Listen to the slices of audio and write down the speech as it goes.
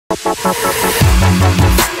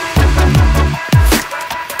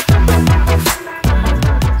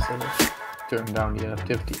Turn down the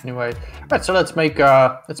activity anyway. Right, so let's make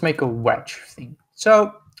a wedge thing.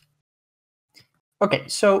 So okay,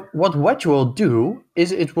 so what wedge will do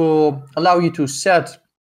is it will allow you to set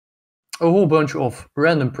a whole bunch of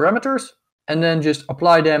random parameters and then just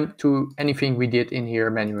apply them to anything we did in here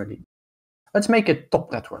manually. Let's make it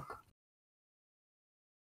top network.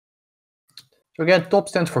 So again, top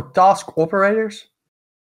stands for task operators.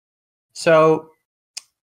 So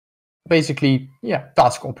basically, yeah,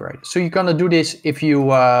 task operators. So you're gonna do this if you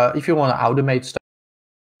want to automate stuff.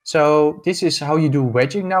 So this is how you do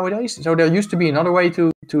wedging nowadays. So there used to be another way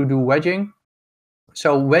to do wedging.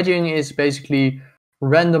 So wedging is basically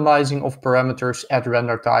randomizing of parameters at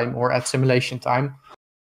render time or at simulation time.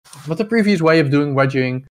 But the previous way of doing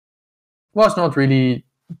wedging was not really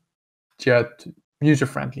yet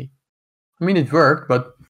user-friendly. I mean, it worked,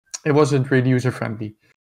 but it wasn't really user-friendly.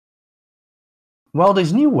 Well,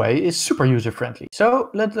 this new way is super user-friendly. So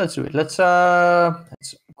let's do it. Let's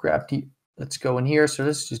grab the, let's go in here. So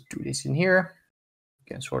let's just do this in here.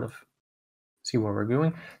 You can sort of see what we're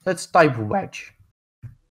doing. Let's type wedge.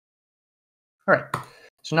 All right.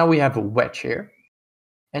 So now we have a wedge here.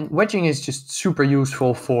 And wedging is just super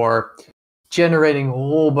useful for generating a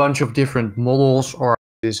whole bunch of different models or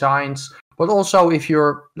designs. But also if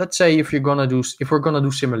you're, let's say if we're gonna do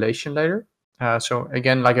simulation later. So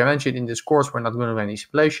again, like I mentioned in this course, we're not going to do any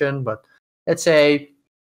simulation, but let's say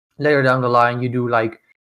later down the line you do like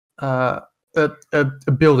a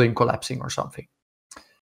building collapsing or something.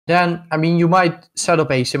 Then, I mean, you might set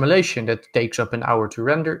up a simulation that takes up an hour to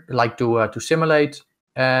render, like to simulate,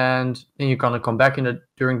 and then you're gonna come back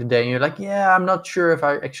during the day and you're like, yeah, I'm not sure if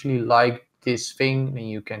I actually like this thing, and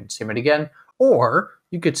you can sim it again. Or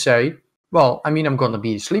you could say, well, I mean, I'm going to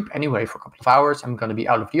be asleep anyway for a couple of hours. I'm going to be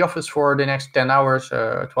out of the office for the next 10 hours,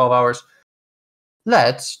 12 hours.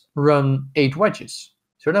 Let's run 8 wedges.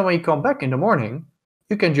 So then when you come back in the morning,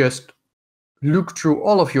 you can just look through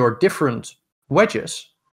all of your different wedges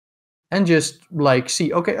and just like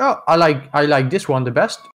see, okay, oh, I like this one the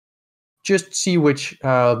best. Just see which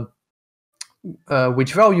values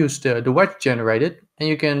the wedge generated, and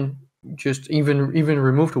you can just even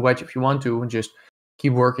remove the wedge if you want to, and just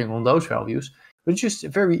keep working on those values. But it's just a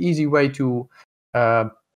very easy way to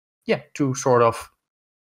to sort of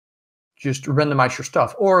just randomize your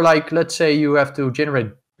stuff. Or like, let's say you have to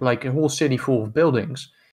generate like a whole city full of buildings.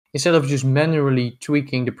 Instead of just manually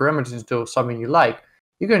tweaking the parameters until something you like,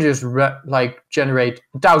 you can just like generate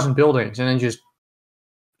 1,000 buildings and then just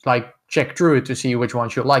like check through it to see which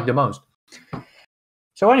ones you like the most.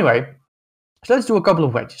 So anyway, so let's do a couple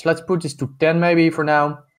of wedges. Let's put this to 10 maybe for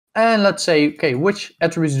now. And let's say, okay, which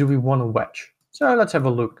attributes do we want to wedge? So let's have a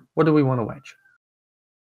look. What do we want to wedge?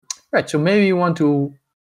 Right, so maybe you want to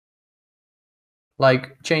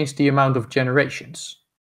like change the amount of generations.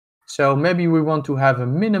 So maybe we want to have a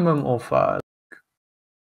minimum of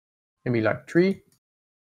maybe like 3.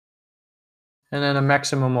 And then a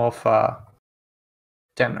maximum of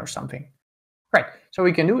 10 or something. Right, so what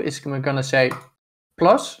we can do is we're going to say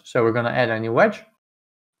plus. So we're going to add a new wedge.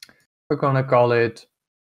 We're going to call it,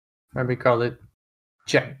 maybe call it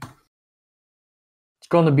gen. It's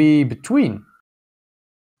going to be between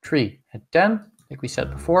 3 and 10, like we said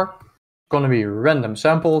before. It's going to be random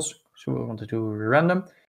samples, so we want to do random.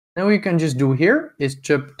 And we can just do here is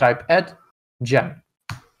type add gen.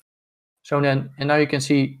 So then, and now you can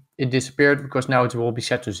see it disappeared because now it will be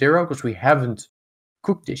set to 0 because we haven't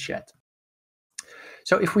cooked this yet.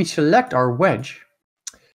 So if we select our wedge,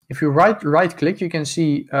 if you right click, you can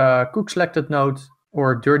see cook selected node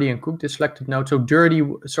or dirty and cooked is selected node. So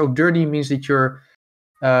dirty means that you're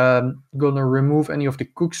gonna remove any of the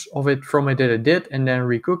cooks of it from it that it did and then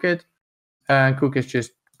recook it. And cook is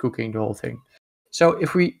just cooking the whole thing. So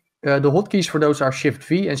if we the hotkeys for those are Shift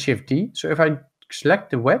V and Shift D. So if I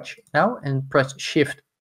select the wedge now and press Shift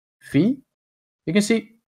V, you can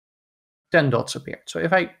see 10 dots appeared. So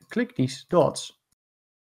if I click these dots,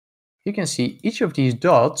 you can see each of these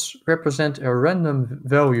dots represent a random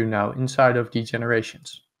value now inside of the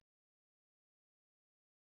generations.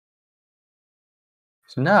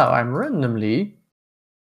 So now I'm randomly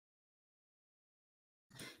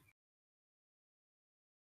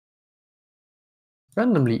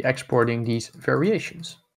exporting these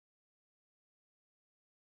variations.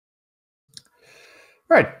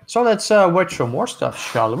 Right, so let's watch some more stuff,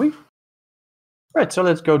 shall we? Right, so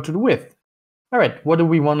let's go to the width. All right, what do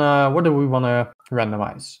we wanna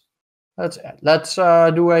randomize? Let's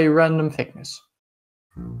do a random thickness.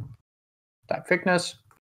 Type thickness.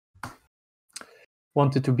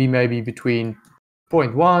 Want it to be maybe between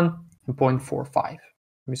 0.1 and 0.45.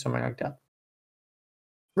 Maybe something like that.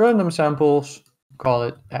 Random samples, call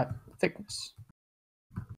it add thickness.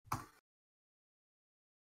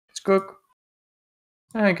 Let's cook.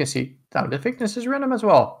 And you can see now the thickness is random as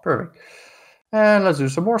well. Perfect. And let's do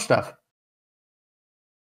some more stuff.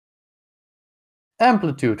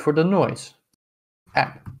 Amplitude for the noise.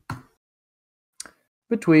 Amp.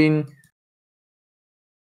 Between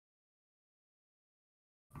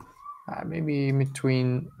maybe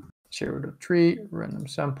between 0 to 3 random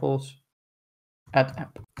samples. Add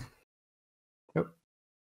amp.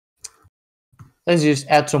 Let's just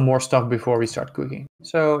add some more stuff before we start cooking.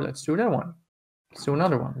 So let's do that one. Let's do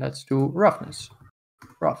another one. Let's do roughness.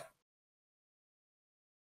 Rough.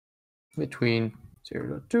 Between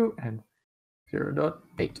 0.2 and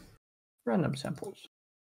 0.8 random samples.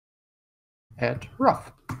 Add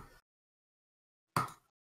rough.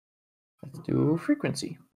 Let's do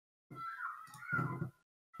frequency.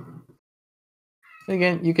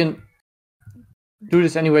 Again, you can do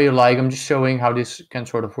this any way you like. I'm just showing how this can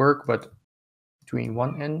sort of work, but between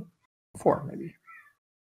 1 and 4 maybe.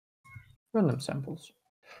 Random samples.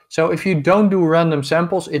 So if you don't do random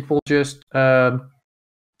samples, it will just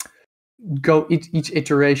go each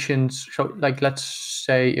iterations. So like, let's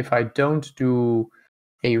say if I don't do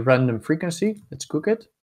a random frequency, let's cook it.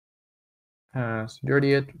 Let's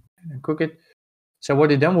dirty it and cook it. So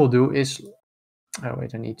what it then will do is, oh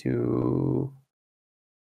wait, I need to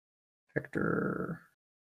vector.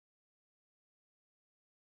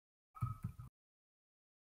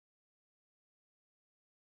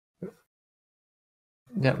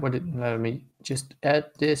 Yeah, let me just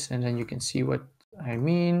add this and then you can see what I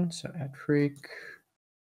mean. So add freak,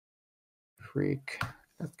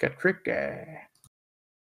 let's get freaky.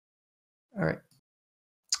 All right.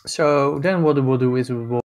 So then what it will do is we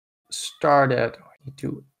will start at, I need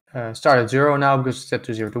to start at 0 now because it's set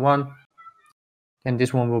to 0 to 1. And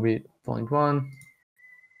this one will be 0.1,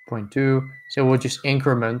 0.2. So we'll just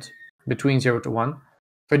increment between 0 to 1. If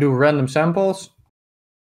I do random samples,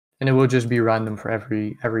 and it will just be random for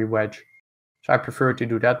every wedge. So I prefer to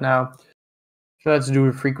do that now. So let's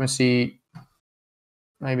do the frequency,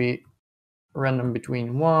 maybe random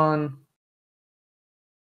between 1.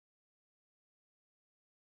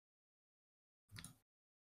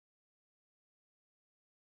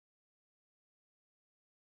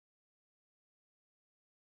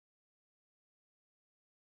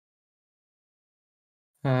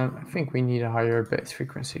 I think we need a higher base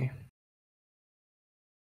frequency.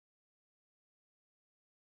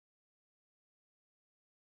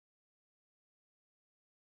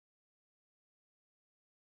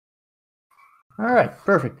 All right,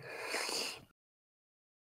 perfect.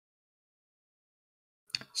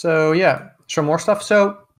 So yeah, some more stuff.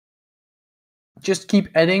 So just keep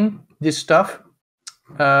adding this stuff.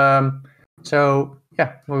 So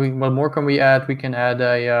yeah, what more can we add? We can add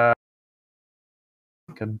a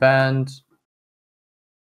band,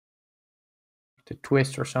 the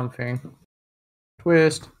twist or something.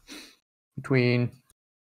 Twist between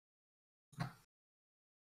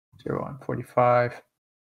 0 and 45.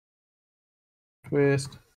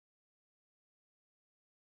 Twist.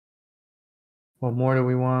 What more do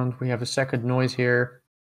we want? We have a second noise here.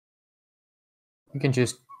 We can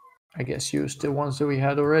just, I guess, use the ones that we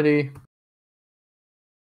had already.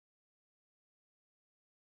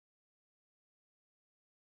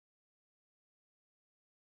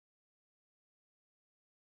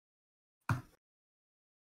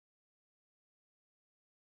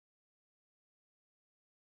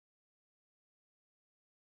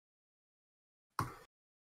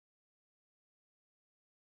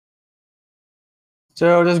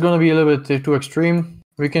 So that's going to be a little bit too extreme.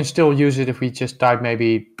 We can still use it if we just type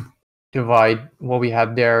maybe divide what we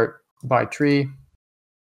had there by 3.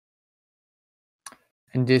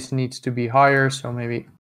 And this needs to be higher, so maybe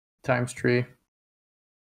times 3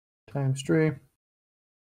 times 3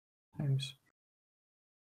 times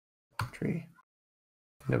 3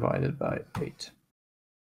 divided by 8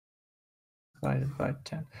 divided by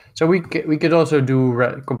 10. So we could also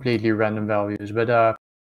do completely random values, but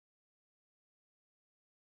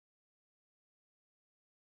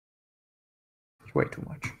it's way too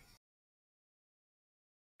much.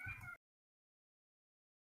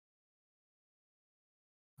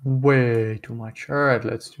 Way too much. All right,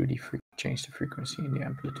 let's do change the frequency and the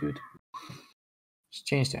amplitude. Let's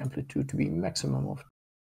change the amplitude to be maximum of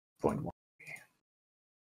 0.1. All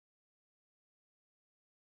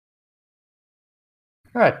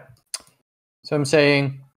right. So I'm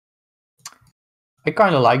saying I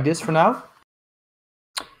kind of like this for now.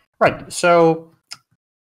 Right. So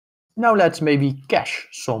now let's maybe cache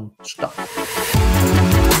some stuff. Bye.